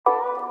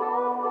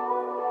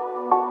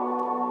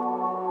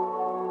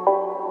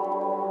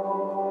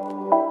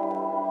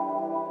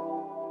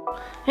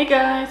Hey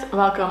guys,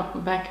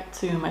 welcome back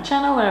to my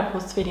channel where I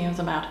post videos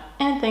about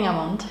anything I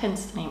want,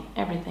 hence the name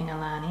Everything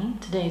Alani.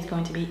 Today is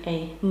going to be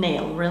a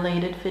nail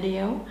related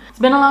video. It's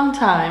been a long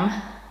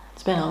time,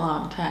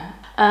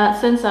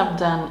 since I've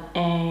done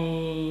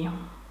a,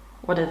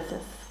 what is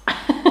this?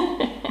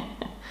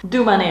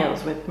 Do my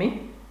nails with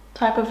me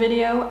type of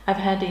video. I've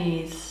had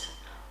these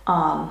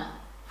on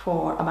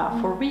for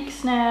about 4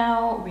 weeks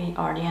now. We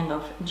are the end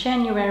of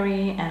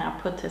January and I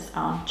put this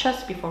on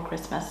just before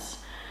Christmas.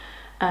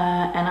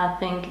 And I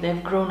think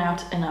they've grown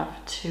out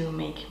enough to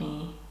make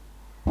me,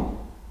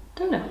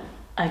 don't know,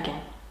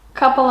 again. A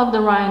couple of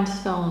the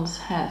rhinestones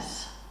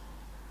has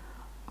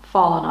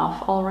fallen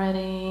off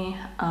already.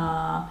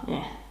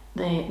 Yeah,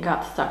 they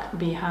got stuck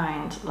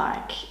behind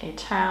like a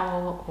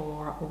towel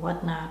or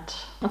whatnot.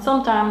 And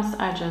sometimes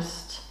I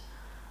just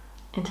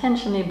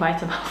intentionally bite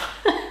them off,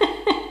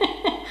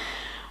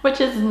 which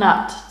is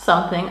not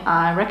something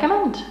I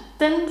recommend.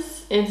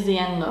 Since it's the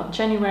end of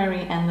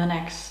January and the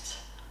next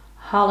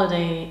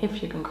holiday,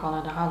 if you can call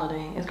it a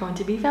holiday, is going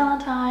to be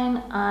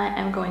Valentine, I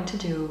am going to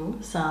do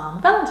some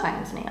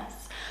Valentine's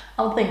nails.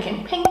 I'm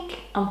thinking pink,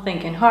 I'm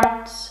thinking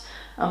hearts,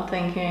 I'm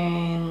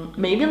thinking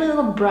maybe a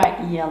little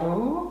bright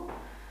yellow.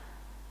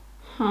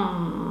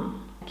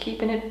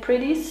 Keeping it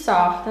pretty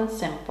soft and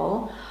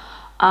simple.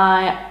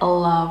 I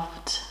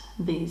loved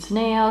these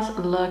nails.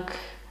 Look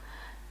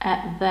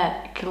at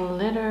that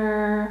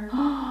glitter.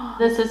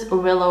 This is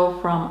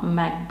Willow from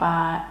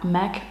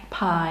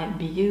Magpie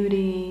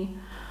Beauty.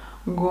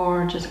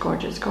 Gorgeous,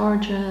 gorgeous,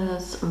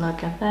 gorgeous.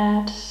 Look at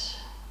that.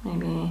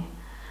 Maybe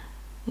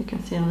you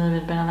can see a little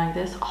bit better like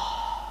this.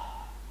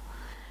 Oh,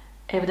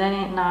 if that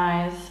ain't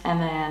nice.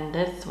 And then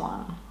this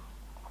one,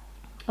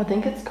 I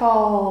think it's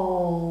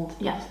called,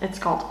 yes, it's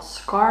called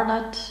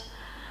Scarlet.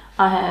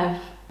 I have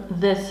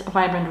this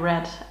vibrant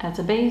red as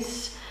a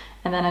base,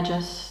 and then I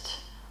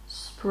just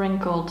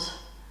sprinkled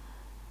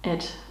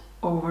it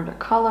over the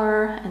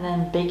color and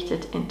then baked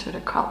it into the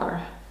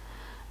color.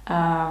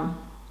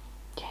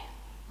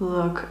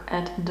 Look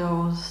at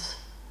those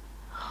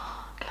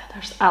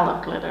glitters. I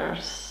love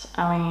glitters.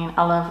 I mean,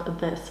 I love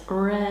this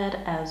red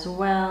as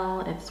well.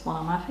 It's one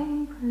of my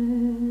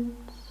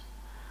favorites.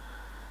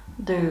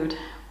 Dude,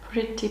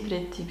 pretty,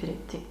 pretty,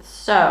 pretty.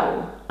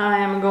 So, I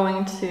am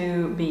going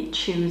to be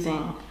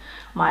choosing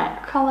my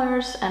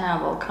colors and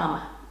I will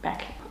come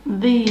back.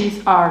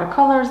 These are the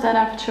colors that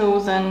I've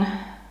chosen.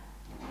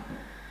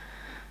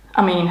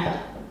 I mean,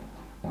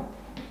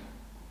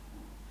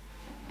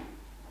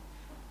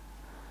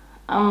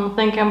 I'm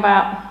thinking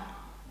about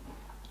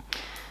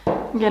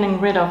getting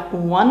rid of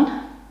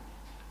one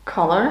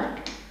color,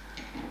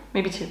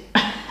 maybe two.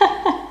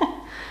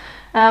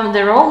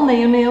 They're all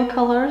Neonail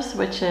colors,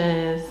 which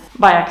is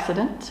by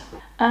accident.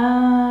 So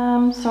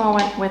I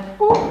went with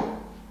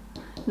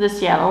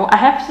this yellow. I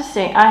have to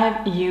say, I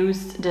have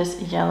used this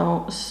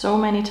yellow so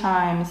many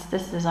times.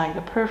 This is like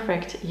the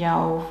perfect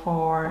yellow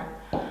for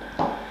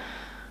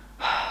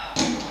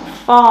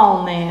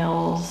fall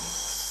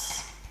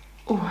nails.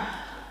 Ooh.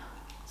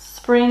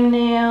 Spring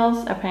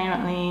nails,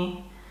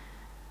 apparently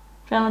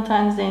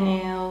Valentine's Day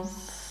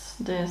nails.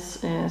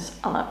 This is,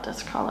 I love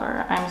this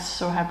color. I'm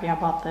so happy I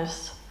bought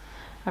this.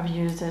 I've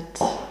used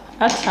it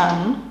a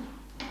ton.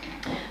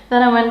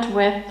 Then I went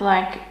with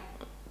like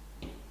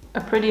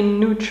a pretty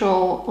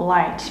neutral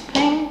light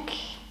pink,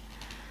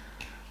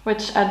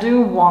 which I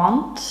do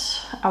want.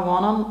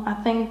 I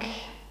think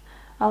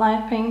a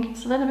light pink.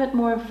 It's a little bit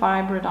more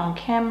vibrant on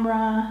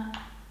camera.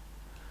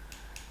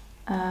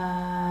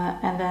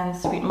 And then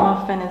Sweet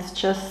Muffin is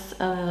just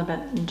a little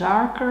bit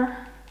darker.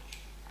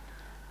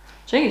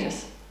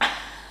 Jesus.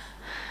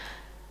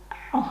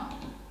 Ow.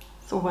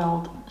 It's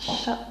weld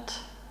shut.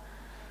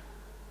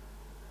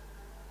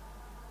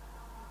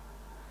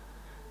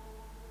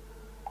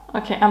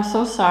 Okay, I'm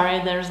so sorry.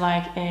 There's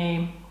like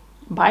a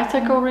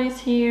bicycle race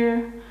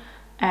here.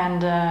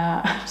 And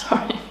I'm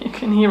sorry if you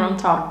can hear them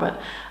talk,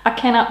 but I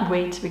cannot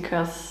wait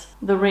because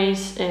the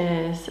race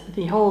is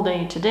the whole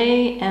day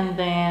today and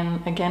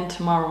then again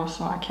tomorrow,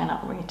 so I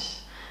cannot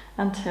wait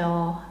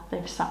until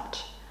they've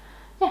stopped.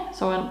 Yeah,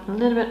 so a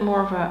little bit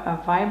more of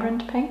a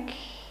vibrant pink.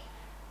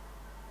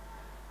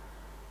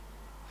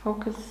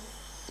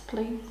 Focus,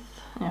 please.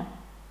 Yeah.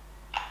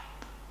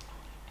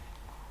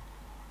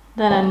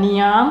 Then a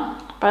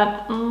neon,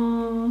 but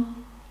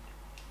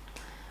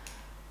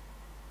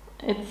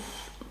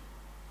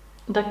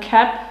the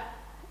cap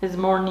is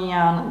more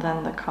neon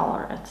than the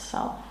color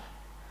itself.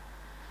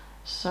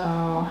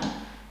 So,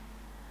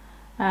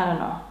 I don't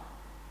know.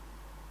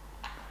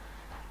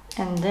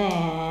 And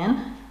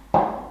then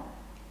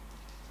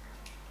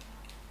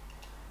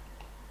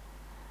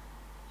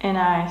a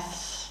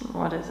nice,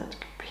 what is it?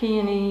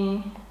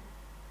 Peony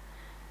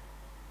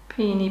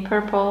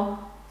purple.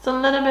 It's a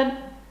little bit,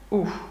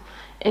 ooh.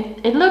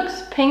 It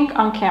looks pink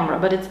on camera,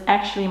 but it's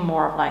actually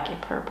more of like a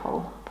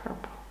purple.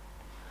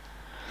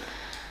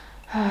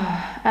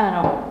 I don't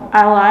know.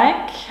 I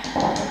like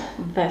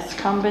this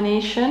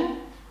combination.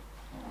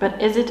 But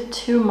is it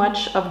too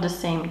much of the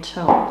same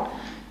tone?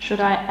 Should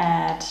I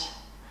add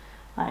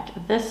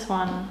like this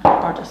one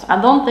or this.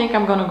 I don't think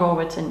I'm gonna go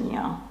with the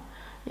neon.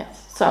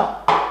 Yes, so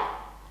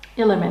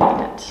eliminate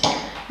it.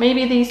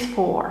 Maybe these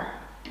 4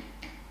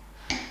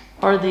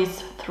 or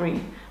these 3.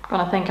 I'm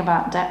gonna think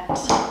about that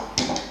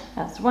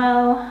as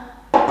well.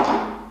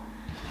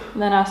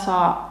 Then I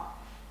saw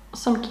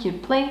some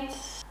cute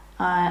plates.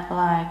 I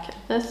like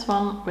this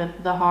one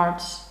with the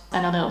hearts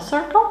and a little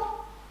circle,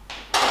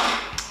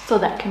 so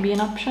that can be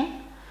an option.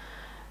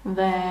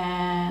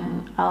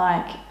 Then I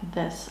like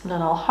this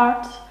little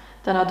heart,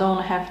 then I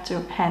don't have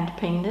to hand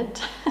paint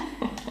it.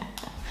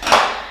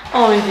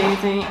 Always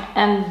easy.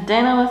 And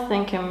then I was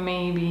thinking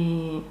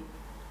maybe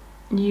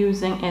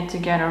using it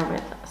together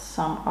with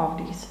some of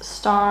these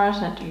stars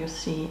that you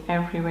see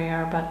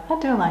everywhere, but I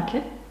do like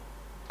it.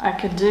 I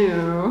could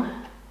do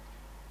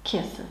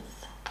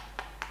kisses.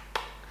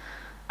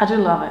 I do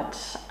love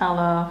it. I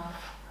love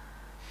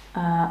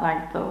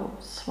like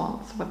those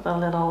ones with the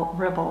little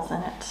ribbons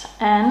in it.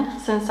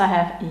 And since I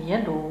have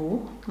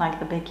yellow, like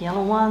the big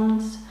yellow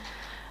ones,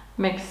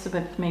 mixed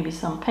with maybe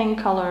some pink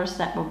colors,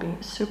 that would be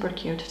super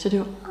cute to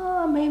do.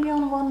 Maybe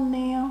on one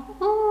nail.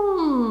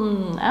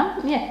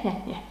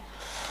 Yeah.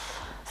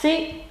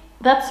 See,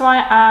 that's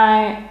why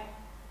I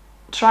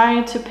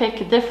try to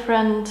pick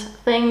different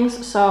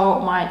things so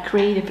my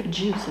creative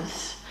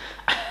juices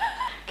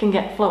can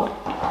get flowing.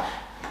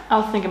 I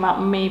was thinking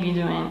about maybe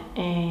doing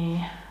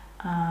a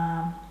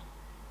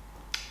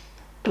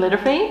glitter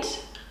fade.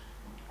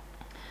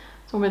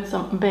 So with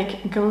some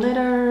big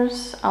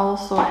glitters. I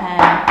also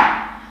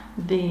have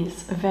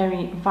these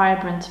very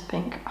vibrant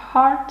pink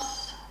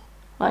hearts,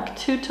 like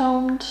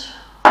two-toned.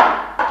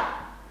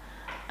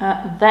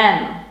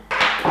 Then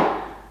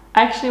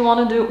I actually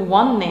want to do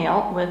one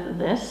nail with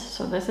this.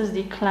 So this is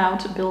the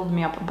Cloud Build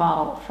Me Up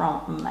bottle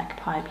from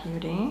Magpie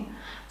Beauty.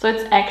 So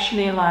it's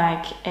actually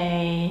like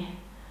a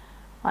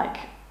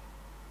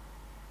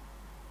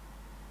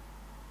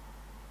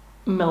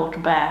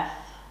milk bath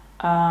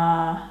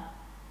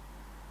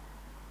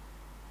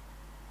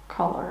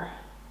color,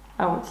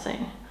 I would say.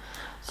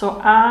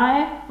 So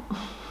I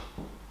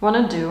want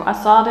to do, I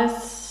saw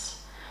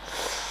this,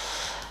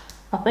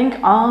 I think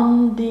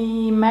on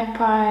the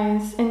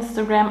Magpie's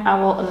Instagram. I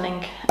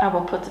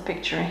will put the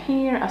picture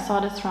here. I saw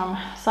this from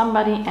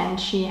somebody and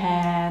she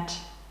had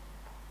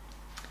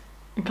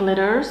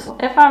glitters.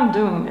 If I'm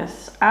doing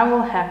this, I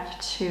will have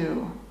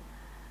to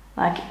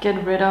like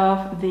get rid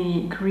of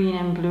the green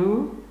and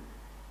blue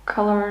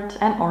colored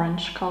and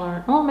orange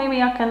colored. Well,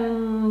 maybe I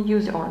can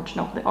use the orange.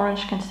 No, the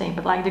orange can stay,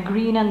 but like the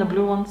green and the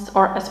blue ones,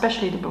 or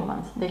especially the blue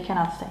ones, they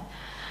cannot stay.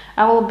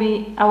 I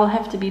will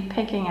have to be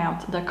picking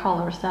out the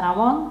colors that I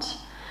want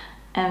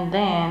and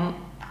then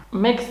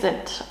mix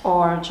it,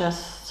 or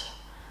just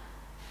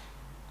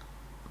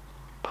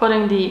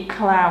putting the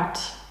cloud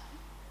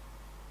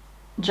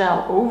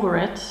gel over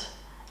it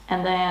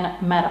and then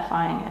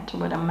mattifying it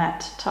with a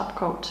matte top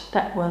coat.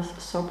 That was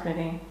so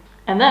pretty.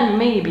 And then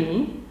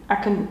maybe I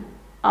can,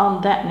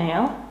 on that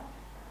nail,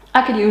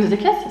 I could use the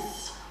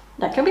kisses.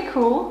 That could be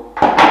cool.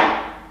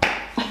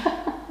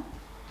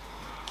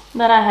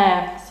 Then I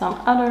have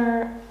some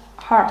other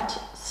heart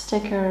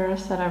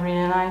stickers that I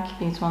really like.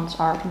 These ones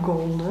are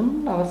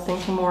golden. I was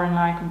thinking more in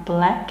like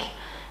black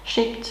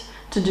shaped,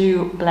 to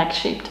do black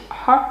shaped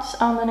hearts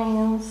on the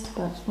nails,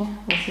 but yeah,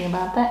 we'll see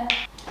about that.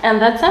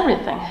 And that's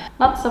everything.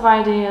 Lots of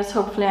ideas.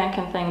 Hopefully I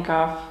can think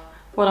of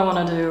what I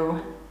want to do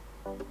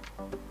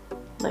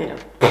later.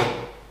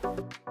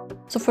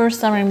 So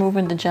first I'm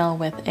removing the gel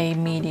with a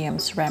medium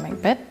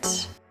ceramic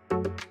bit.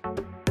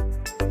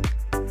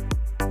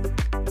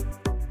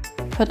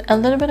 Put a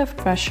little bit of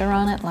pressure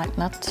on it, like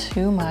not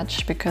too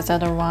much, because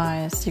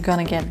otherwise you're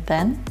gonna get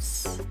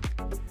dense.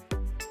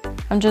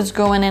 I'm just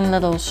going in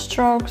little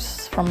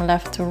strokes from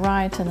left to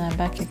right and then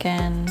back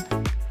again.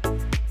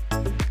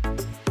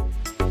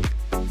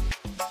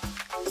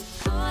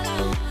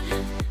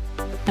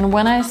 And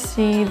when I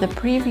see the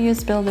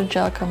previous builder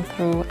gel come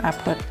through, I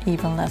put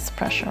even less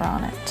pressure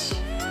on it.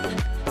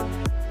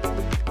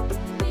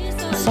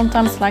 I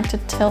sometimes like to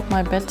tilt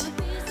my bit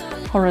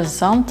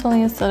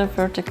horizontally instead of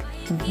vertically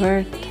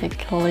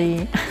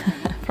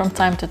from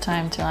time to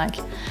time to like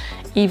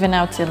even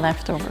out the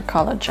leftover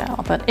color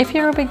gel. But if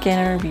you're a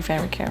beginner, be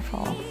very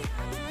careful.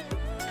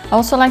 I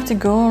also like to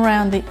go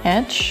around the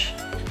edge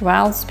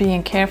whilst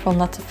being careful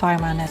not to fire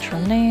my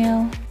natural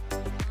nail.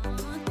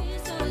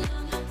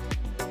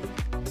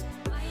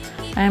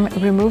 I'm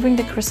removing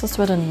the crystals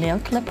with a nail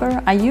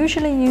clipper. I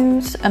usually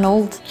use an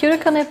old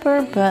cuticle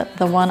nipper, but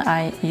the one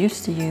I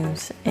used to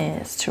use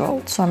is too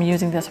old, so I'm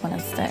using this one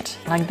instead.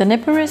 Like, the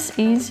nipper is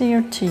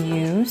easier to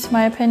use,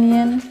 my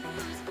opinion.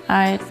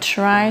 I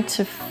try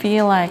to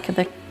feel like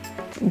the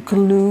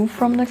glue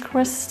from the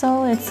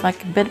crystal. It's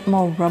like a bit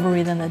more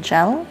rubbery than the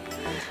gel.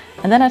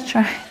 And then I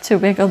try to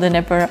wiggle the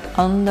nipper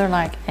under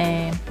like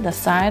the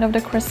side of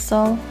the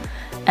crystal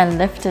and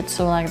lift it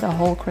so like the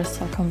whole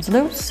crystal comes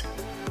loose.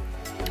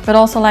 But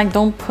also like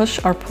don't push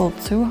or pull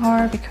too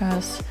hard,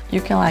 because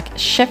you can like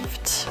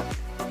shift,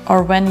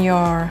 or when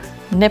your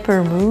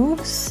nipper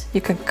moves, you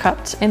can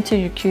cut into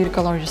your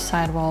cuticle or your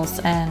sidewalls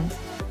and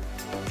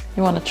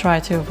You want to try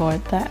to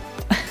avoid that.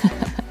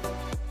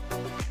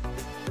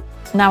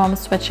 Now I'm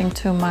switching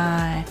to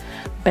my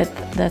bit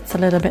that's a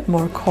little bit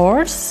more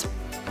coarse,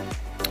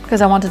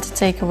 because I wanted to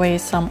take away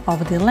some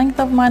of the length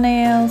of my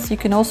nails. You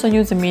can also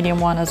use a medium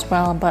one as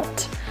well,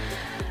 but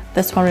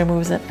this one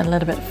removes it a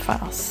little bit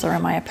faster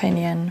in my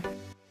opinion.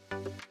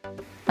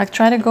 Like,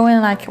 try to go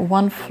in like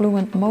one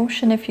fluent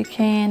motion if you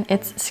can.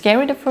 It's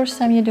scary the first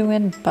time you do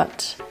it,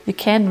 but you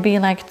can't be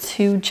like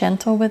too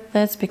gentle with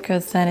this,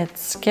 because then it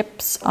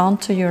skips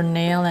onto your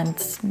nail and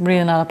it's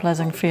really not a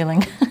pleasant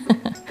feeling.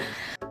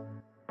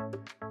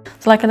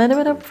 So like a little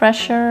bit of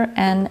pressure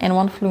and in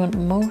one fluent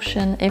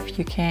motion if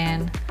you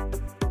can.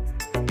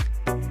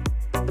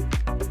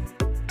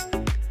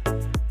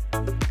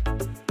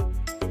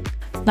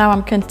 Now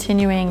I'm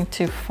continuing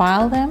to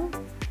file them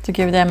to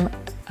give them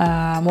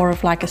more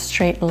of like a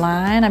straight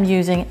line. I'm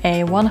using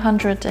a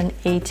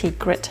 180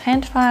 grit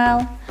hand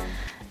file,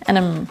 and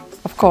I'm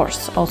of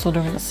course also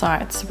doing the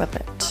sides with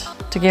it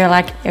to give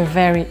like a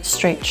very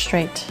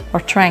straight,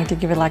 or trying to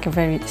give it like a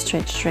very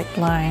straight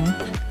line.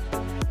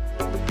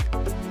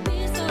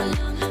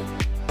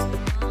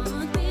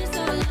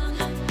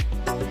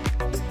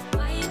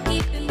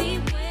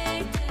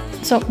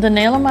 So the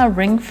nail on my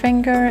ring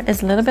finger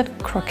is a little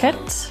bit crooked.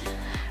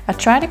 I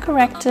try to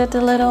correct it a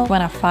little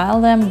when I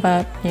file them,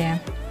 but yeah,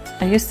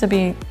 I used to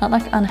be not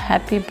like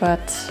unhappy,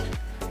 but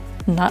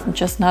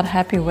not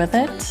happy with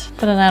it.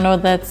 But then I know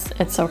that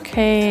it's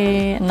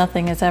okay,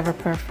 nothing is ever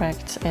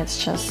perfect,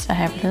 it's just I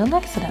have a little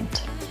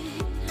accident.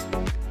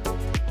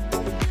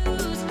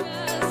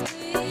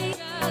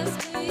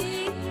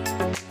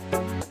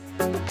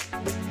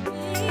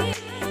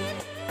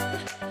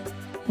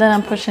 Then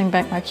I'm pushing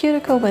back my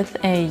cuticle with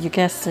a, you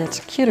guessed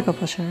it, cuticle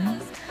pusher.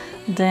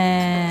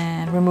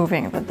 Then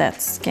removing the dead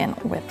skin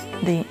with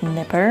the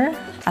nipper.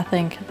 I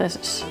think this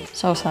is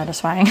so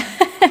satisfying.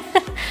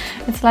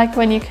 It's like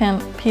when you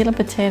can peel a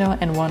potato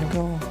in one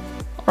go.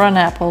 Or an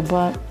apple,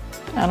 but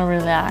I don't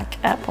really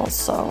like apples,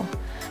 so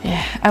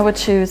yeah, I would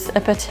choose a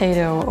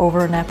potato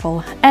over an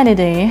apple any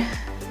day.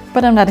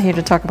 But I'm not here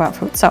to talk about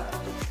food, so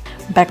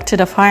back to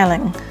the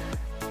filing.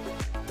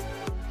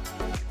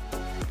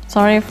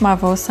 Sorry if my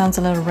voice sounds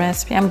a little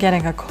raspy. I'm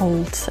getting a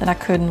cold and I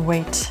couldn't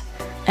wait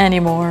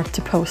anymore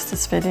to post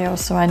this video,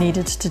 so I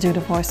needed to do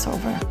the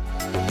voiceover.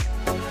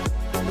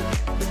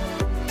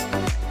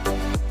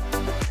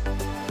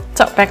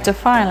 So back to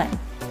filing.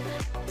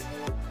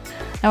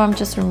 Now I'm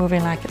just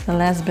removing like the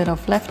last bit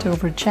of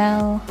leftover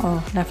gel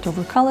or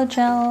leftover color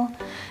gel,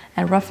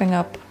 and roughing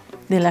up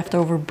the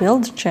leftover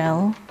build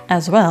gel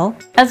as well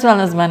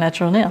as my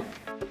natural nail.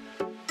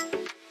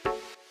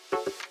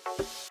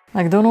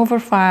 Like, don't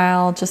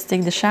overfile, just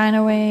take the shine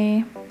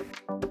away.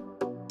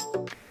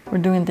 We're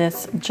doing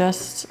this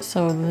just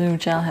so the new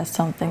gel has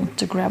something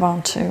to grab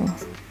onto.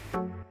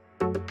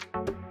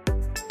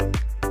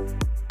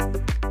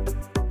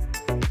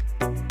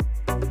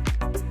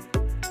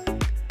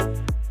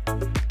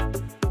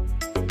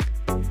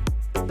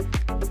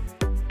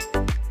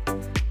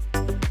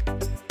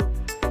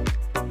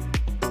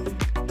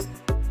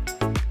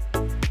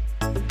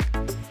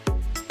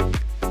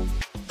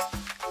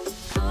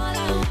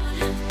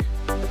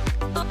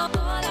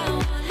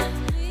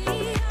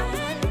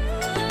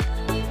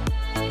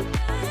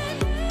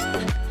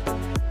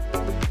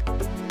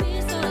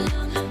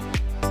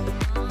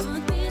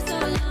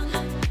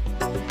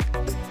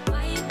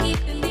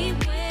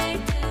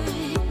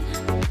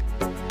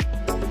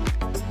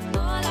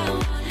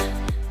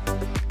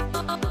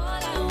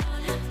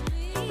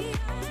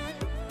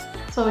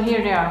 So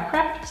here they are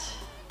prepped.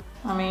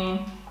 I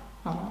mean,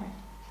 oh,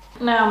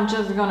 now I'm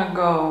just gonna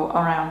go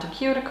around the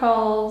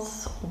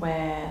cuticles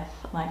with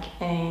like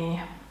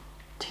a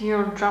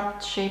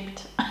teardrop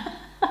shaped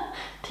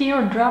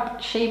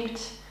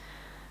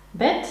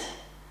bit,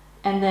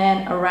 and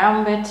then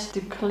around it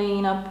to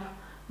clean up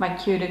my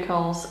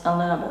cuticles a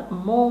little bit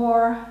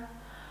more.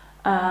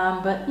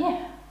 But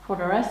yeah, for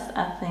the rest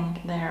I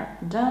think they're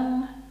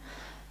done.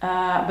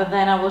 But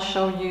then I will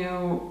show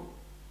you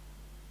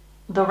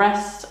the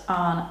rest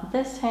on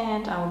this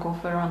hand. I will go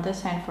further on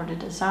this hand for the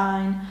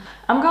design.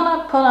 I'm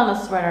gonna put on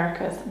a sweater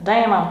because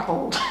damn, I'm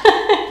cold.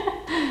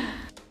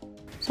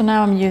 So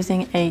now I'm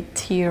using a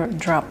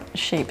teardrop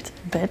shaped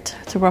bit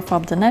to rough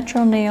up the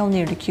natural nail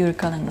near the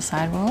cuticle and the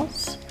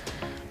sidewalls,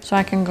 so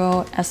I can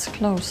go as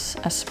close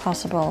as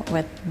possible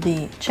with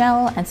the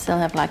gel and still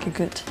have like a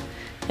good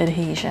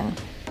adhesion.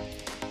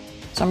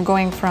 So I'm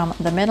going from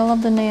the middle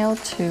of the nail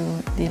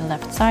to the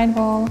left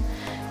sidewall.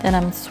 Then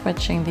I'm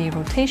switching the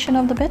rotation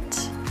of the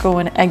bit,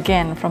 going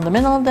again from the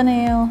middle of the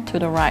nail to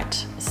the right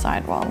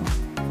sidewall.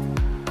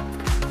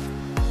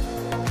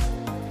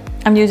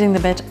 I'm using the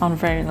bit on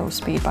very low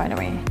speed, by the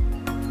way.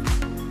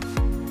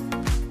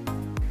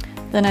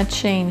 Then I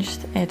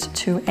changed it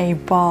to a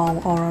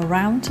ball or a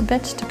round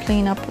bit to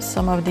clean up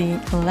some of the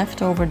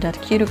leftover dead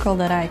cuticle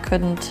that I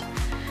couldn't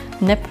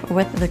nip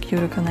with the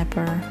cuticle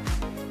nipper.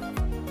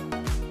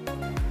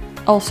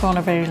 Also on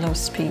a very low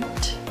speed.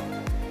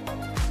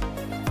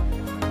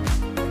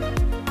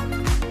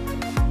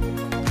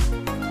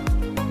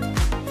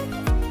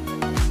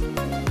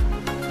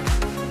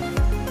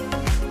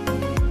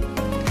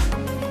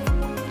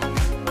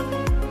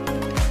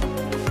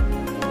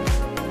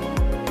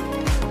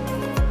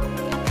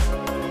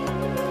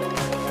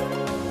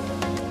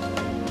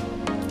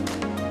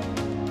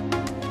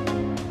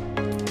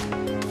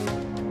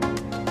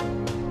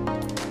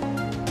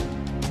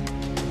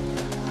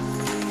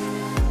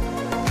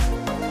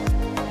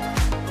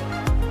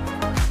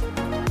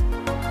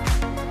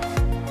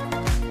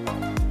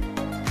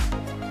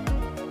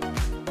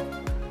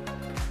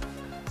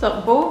 So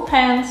both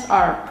pans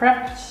are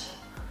prepped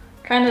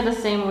kind of the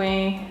same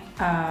way,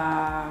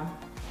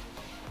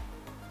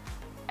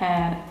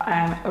 and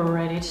I'm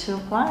ready to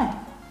apply.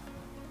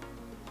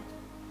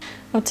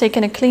 Now,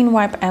 taking a clean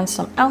wipe and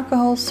some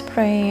alcohol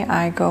spray,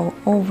 I go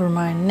over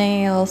my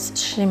nails,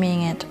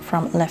 shimmying it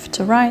from left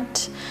to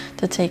right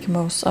to take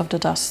most of the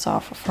dust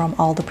off from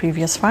all the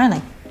previous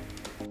filing.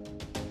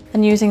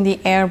 And using the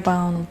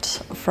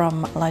Airbond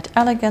from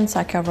Elegance,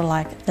 I cover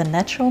like the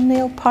natural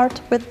nail part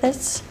with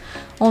this,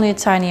 only a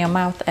tiny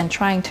amount, and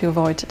trying to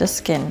avoid the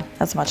skin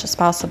as much as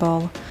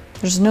possible.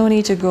 There's no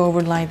need to go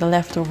over like the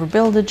leftover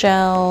builder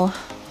gel,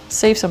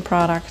 save some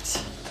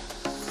product.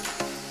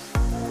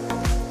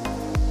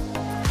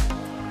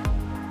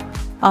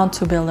 On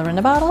to Builder in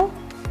a Bottle.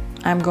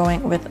 I'm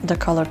going with the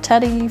color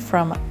Teddy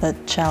from the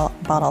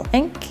Gelbottle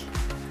Inc.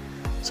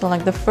 So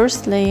like the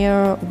first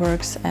layer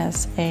works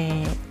as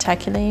a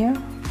tacky layer.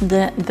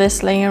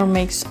 This layer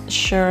makes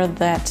sure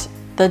that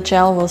the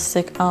gel will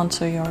stick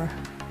onto your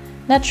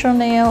natural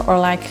nail, or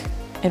like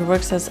it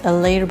works as a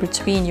layer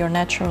between your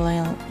natural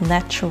nail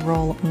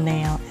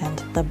and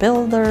the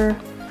builder.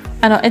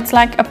 I know, it's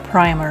like a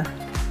primer.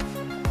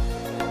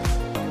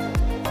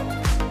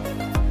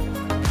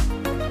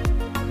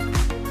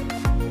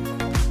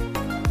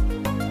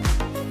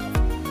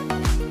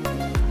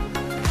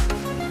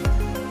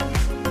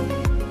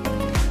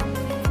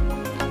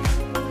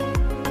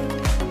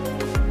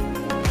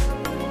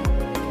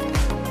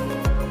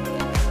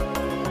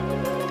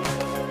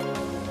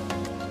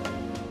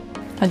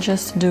 I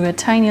just do a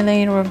tiny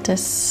layer of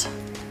this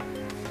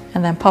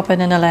and then pop it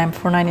in a lamp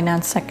for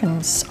 99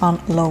 seconds on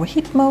low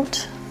heat mode.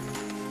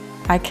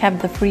 I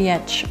kept the free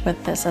edge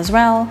with this as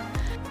well,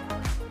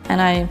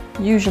 and I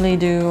usually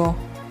do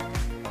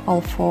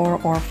all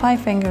 4 or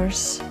 5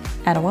 fingers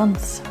at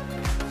once.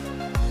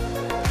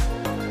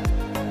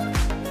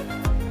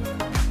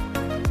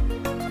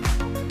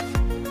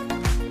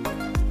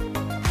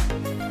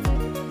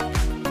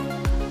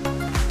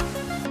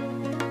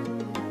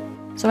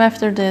 So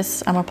after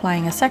this, I'm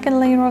applying a second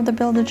layer of the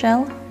builder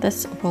gel.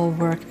 This will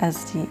work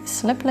as the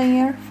slip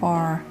layer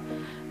for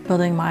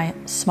building my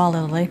small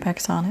little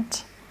apex on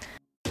it.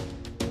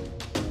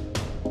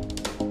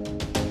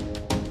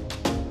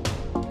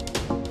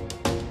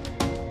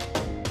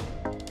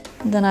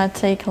 Then I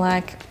take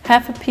like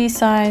half a pea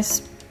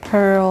size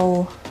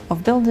pearl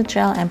of builder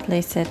gel and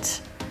place it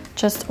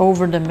just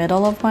over the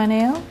middle of my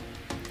nail.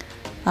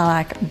 I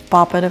like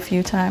bop it a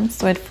few times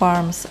so it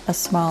forms a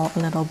small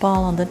little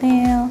ball on the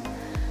nail.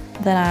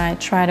 Then I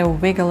try to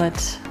wiggle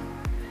it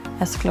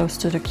as close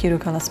to the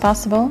cuticle as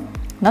possible,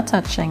 not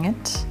touching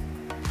it,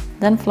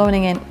 then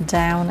floating it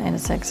down in a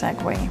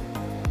zigzag way.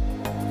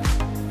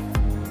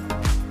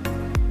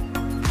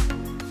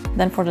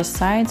 Then for the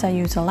sides, I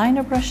use a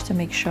liner brush to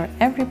make sure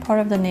every part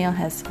of the nail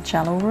has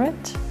gel over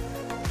it.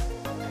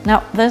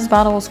 Now, this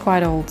bottle was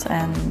quite old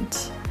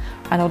and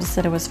I noticed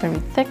that it was very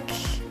thick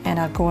and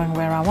not going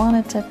where I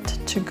wanted it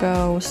to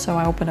go, so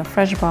I opened a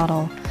fresh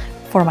bottle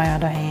for my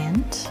other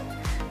hand.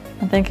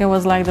 I think it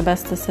was like the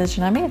best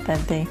decision I made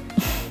that day.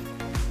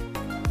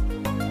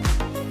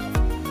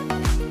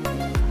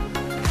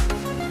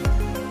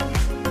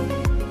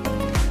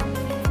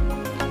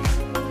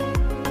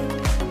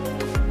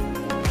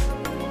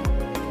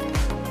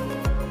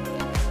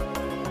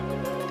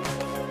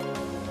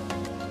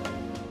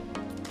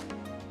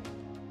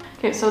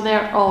 Okay, so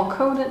they're all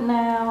coated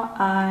now.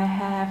 I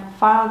have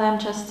filed them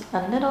just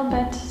a little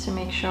bit to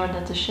make sure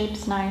that the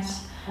shape's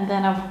nice. And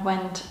then I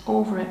went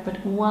over it with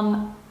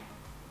one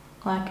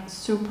like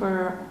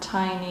super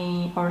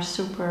tiny or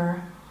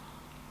super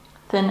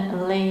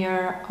thin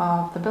layer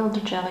of the builder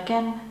gel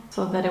again,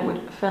 so that it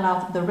would fill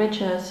out the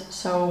ridges.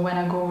 So when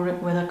I go over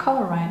it with a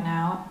color right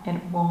now,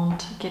 it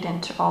won't get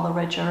into all the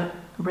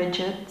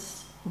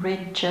ridges,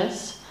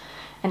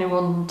 and it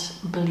won't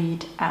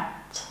bleed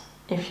out,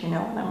 if you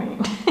know what I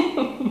mean.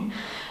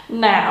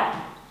 Now,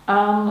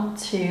 on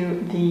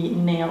to the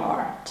nail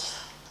art.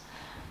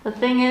 The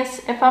thing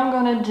is, if I'm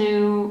gonna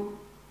do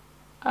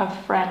a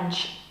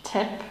French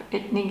tip,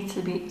 it needs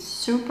to be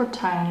super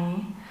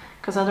tiny,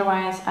 because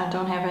otherwise I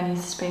don't have any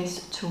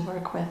space to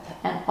work with.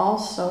 And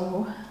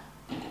also,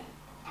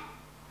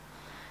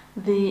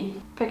 the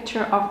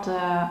picture of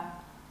the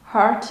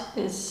heart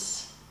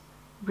is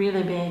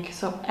really big,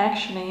 so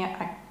actually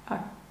I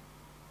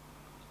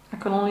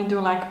can only do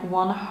like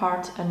one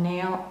heart a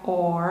nail,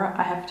 or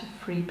I have to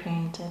free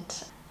paint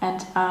it.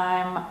 And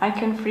I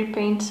can free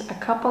paint a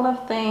couple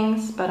of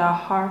things, but a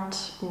heart,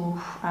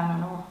 oof, I don't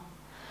know.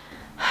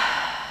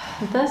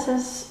 This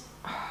is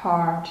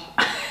hard.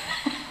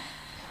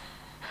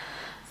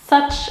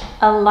 Such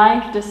a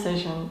life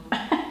decision.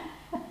 I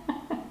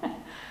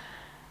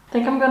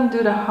think I'm gonna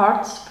do the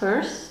hearts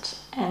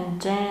first,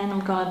 and then I'm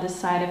gonna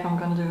decide if I'm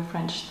gonna do a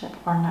French tip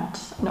or not.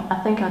 No, I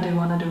think I do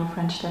want to do a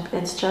French tip.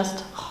 It's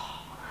just,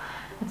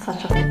 it's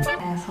such a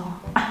asshole.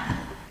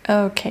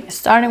 Okay,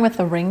 starting with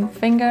the ring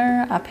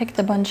finger, I picked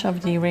a bunch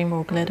of the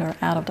rainbow glitter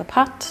out of the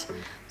pot,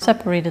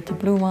 separated the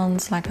blue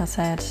ones, like I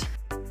said.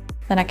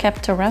 Then I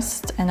kept the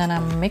rest, and then I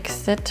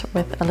mixed it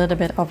with a little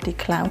bit of the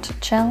cloud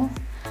gel.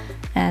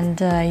 And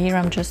here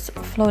I'm just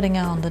floating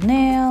on the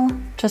nail,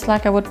 just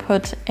like I would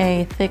put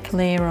a thick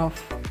layer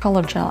of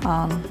color gel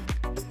on.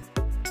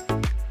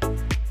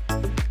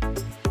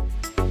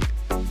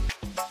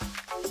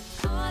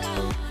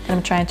 And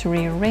I'm trying to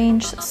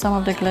rearrange some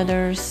of the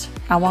glitters.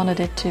 I wanted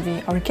it to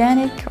be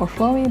organic or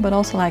flowy, but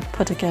also like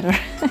put together.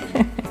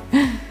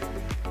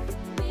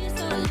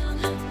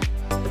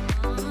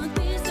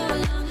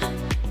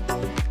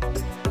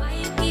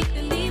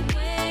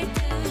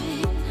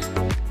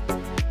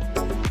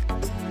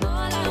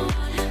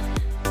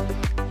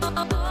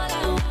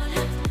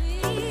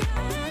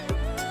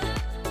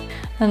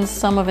 And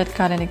some of it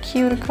got in a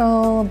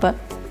cuticle, but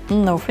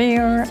no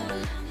fear.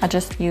 I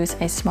just use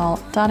a small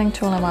dotting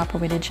tool and wipe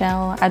away the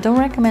gel. I don't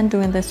recommend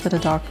doing this with a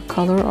darker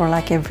color or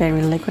like a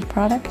very liquid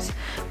product,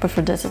 but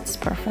for this it's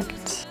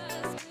perfect.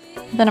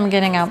 Then I'm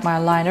getting out my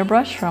liner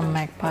brush from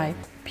Magpie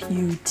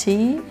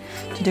Beauty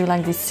to do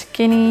like this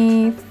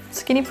skinny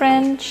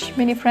French,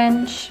 mini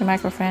French,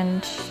 micro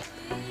French,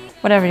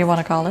 whatever you want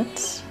to call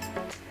it.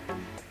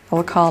 I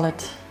will call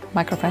it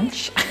micro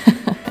French.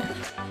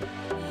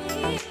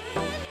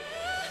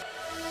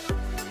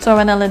 So I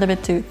went a little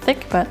bit too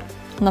thick, but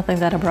nothing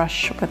that a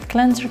brush with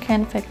cleanser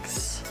can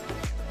fix.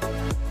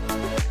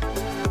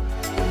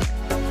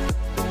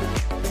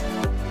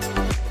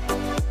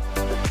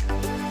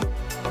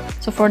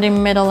 So for the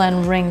middle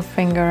and ring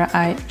finger,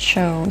 I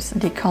chose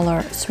the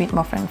color Sweet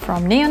Muffin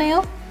from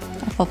Neonail.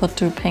 I thought the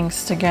two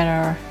pinks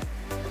together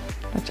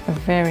looked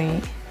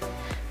very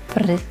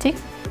pretty.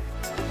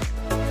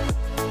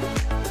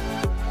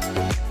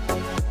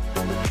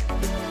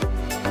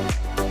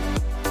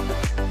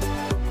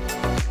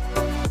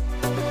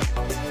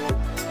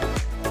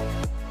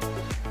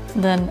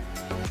 Then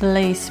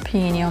lace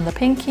Peony on the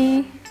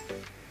pinky.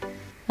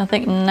 I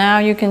think now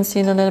you can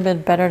see a little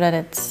bit better that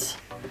it's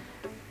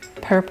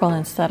purple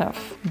instead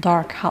of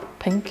dark hot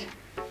pink.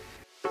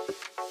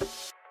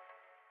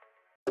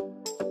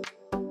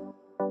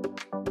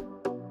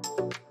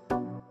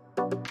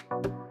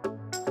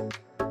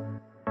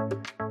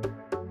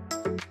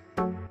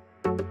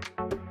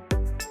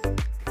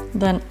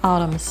 Then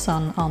Autumn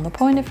Sun on the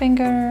pointer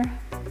finger.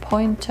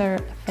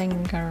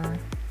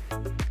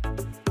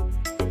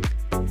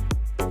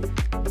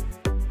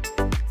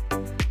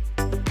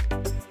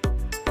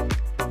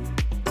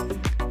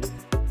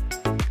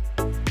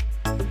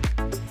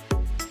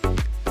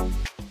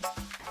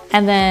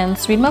 And then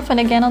Sweet Muffin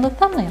again on the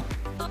thumbnail.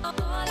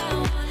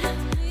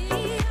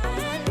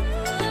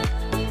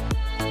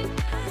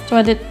 So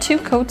I did 2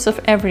 coats of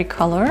every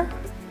color.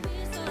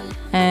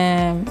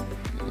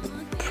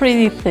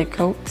 Pretty thick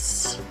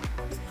coats,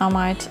 I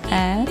might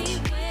add.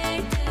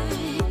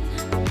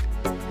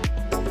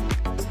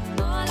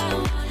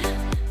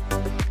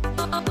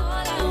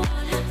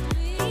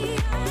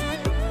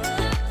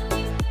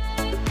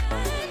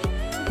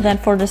 Then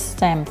for the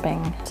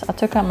stamping, I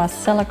took out my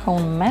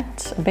silicone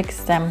mat, a big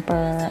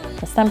stamper,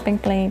 a stamping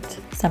plate,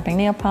 stamping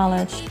nail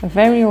polish, a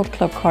very old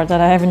club card that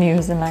I haven't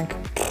used in like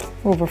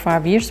over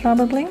 5 years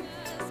probably.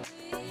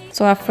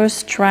 So I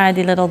first tried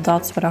the little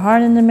dots with a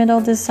heart in the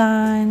middle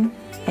design,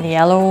 and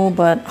yellow,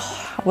 but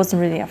I wasn't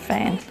really a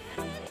fan.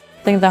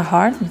 I think the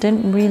heart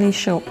didn't really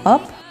show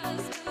up.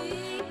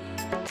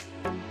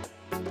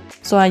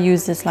 So I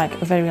used this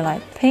like a very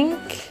light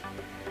pink,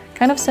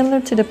 kind of similar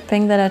to the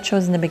pink that I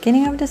chose in the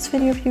beginning of this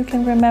video, if you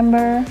can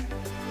remember.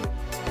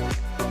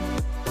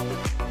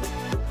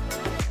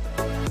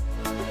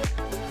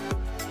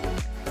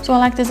 So I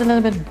like this a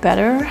little bit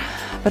better,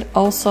 but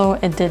also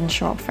it didn't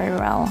show up very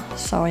well.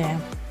 So yeah.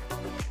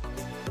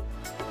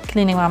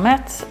 Cleaning my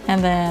mat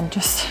and then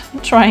just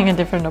trying a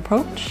different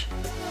approach.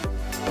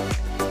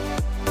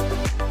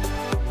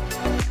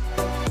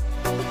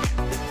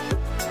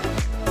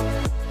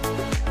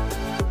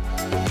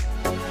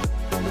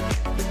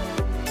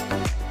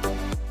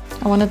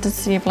 I wanted to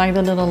see if like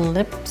the little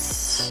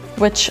lips,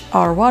 which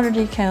are water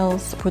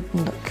decals, would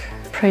look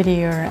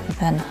prettier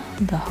than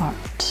the heart.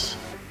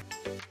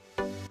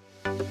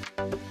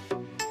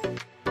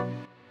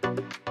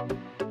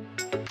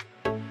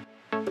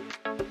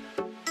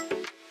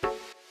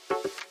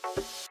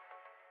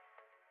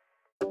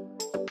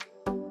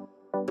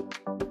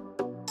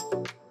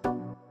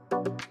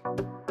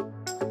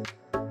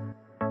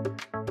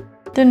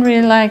 Didn't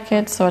really like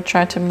it, so I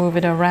tried to move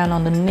it around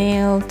on the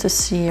nail to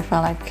see if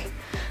I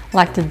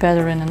liked it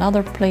better in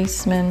another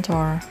placement,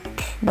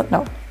 but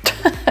no.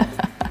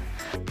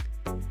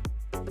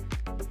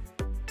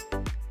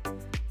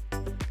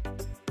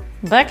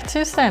 Back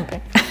to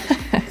stamping.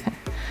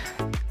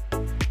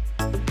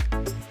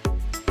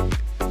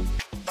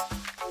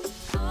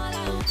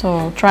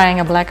 So trying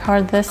a black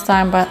heart this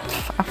time, but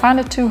I found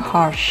it too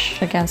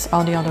harsh against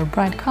all the other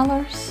bright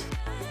colors.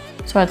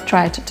 So I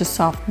tried to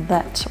soften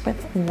that with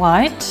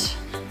white.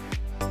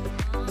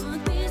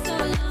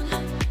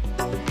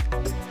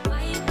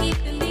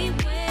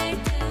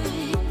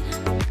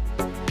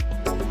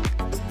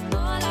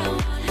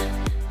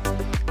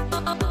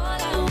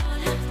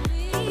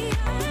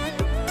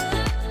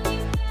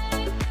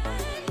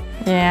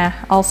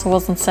 Yeah, also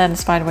wasn't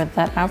satisfied with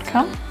that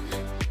outcome.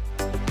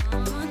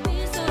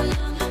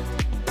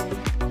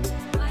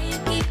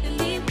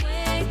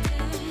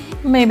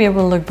 maybe it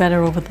will look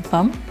better over the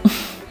thumb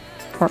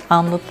or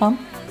on the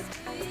thumb.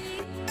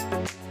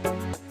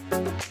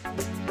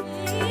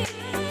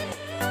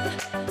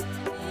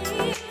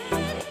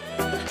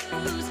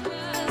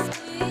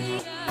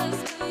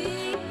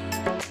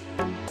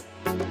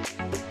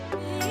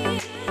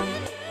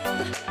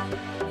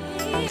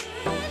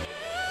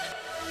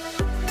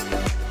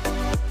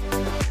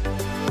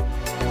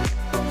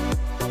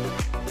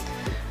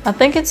 I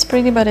think it's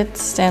pretty, but it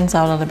stands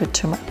out a little bit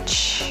too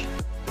much.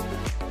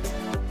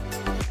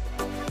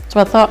 So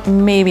I thought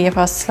maybe if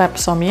I slap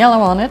some yellow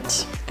on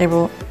it, it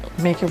will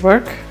make it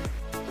work.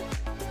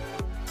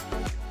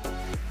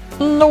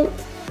 No,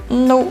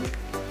 no,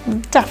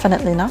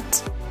 definitely not.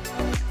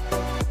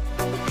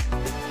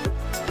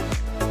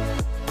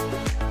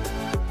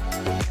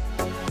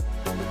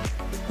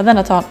 But then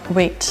I thought,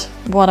 wait,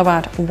 what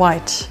about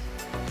white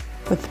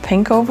with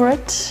pink over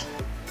it?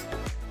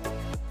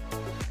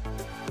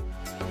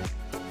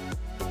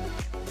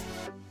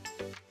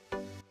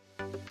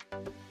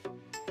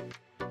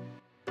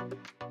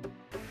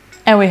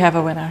 And we have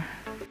a winner.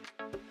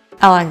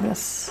 I like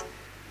this.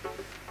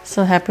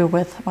 So happy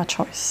with my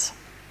choice.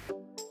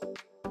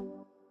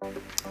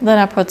 Then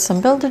I put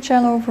some Builder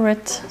Gel over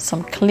it,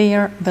 some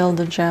clear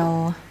Builder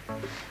Gel,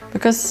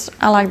 because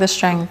I like the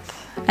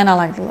strength and I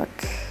like the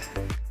look.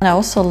 And I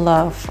also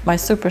love my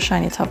super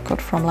shiny top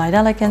coat from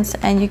Elegance,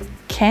 and you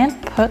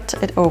can't put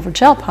it over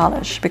gel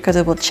polish because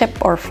it will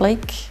chip or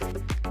flake.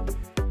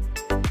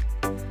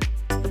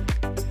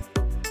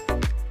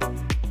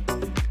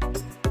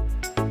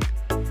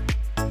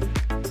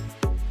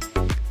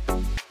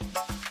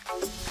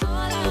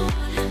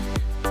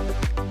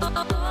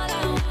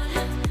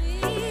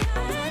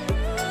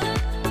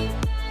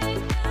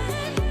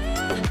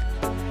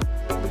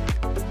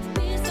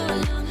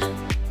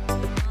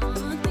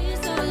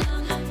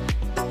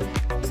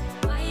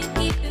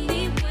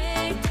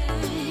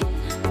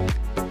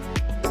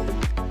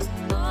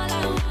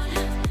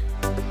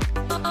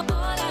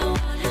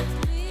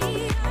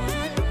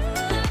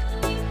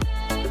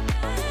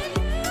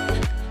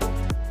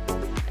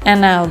 And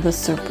now the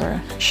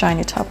super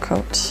shiny top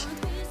coat,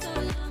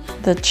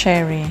 the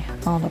cherry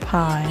on the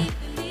pie.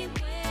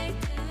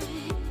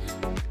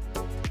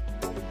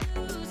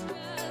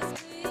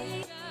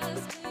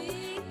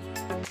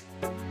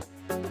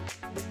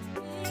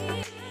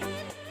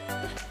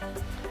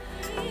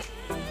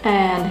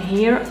 And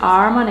here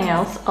are my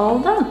nails all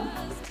done.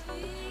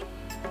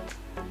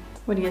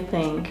 What do you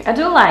think? I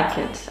do like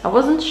it. I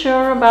wasn't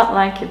sure about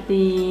like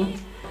the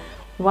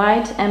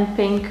white and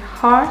pink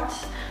heart.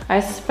 I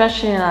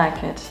especially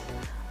like it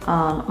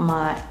on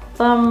my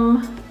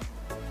thumb.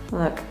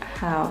 Look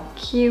how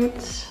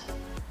cute.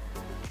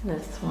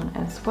 This one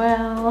as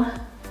well.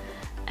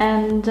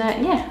 And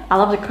yeah, I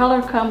love the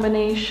color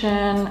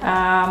combination.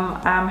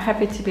 I'm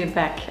happy to be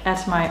back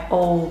at my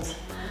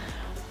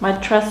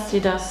trusty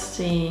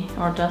dusty,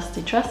 or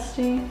dusty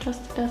trusty,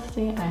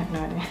 I have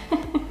no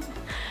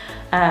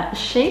idea.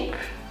 Shape.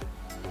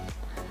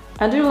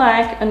 I do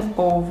like an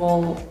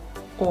oval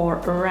or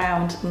a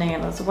round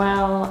nail as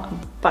well,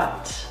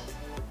 but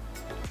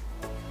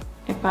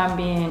if I'm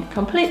being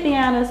completely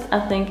honest, I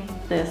think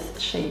this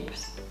shape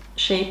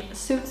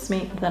suits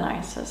me the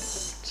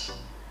nicest,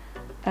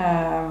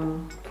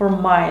 for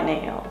my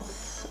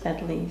nails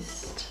at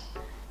least.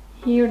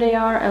 Here they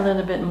are, a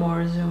little bit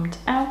more zoomed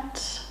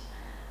out.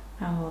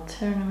 I will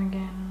turn them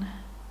again.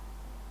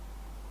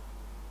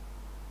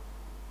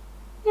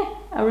 Yeah,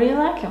 I really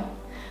like them.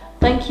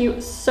 Thank you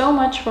so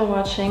much for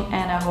watching,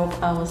 and I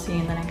hope I will see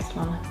you in the next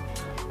one.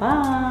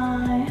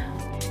 Bye!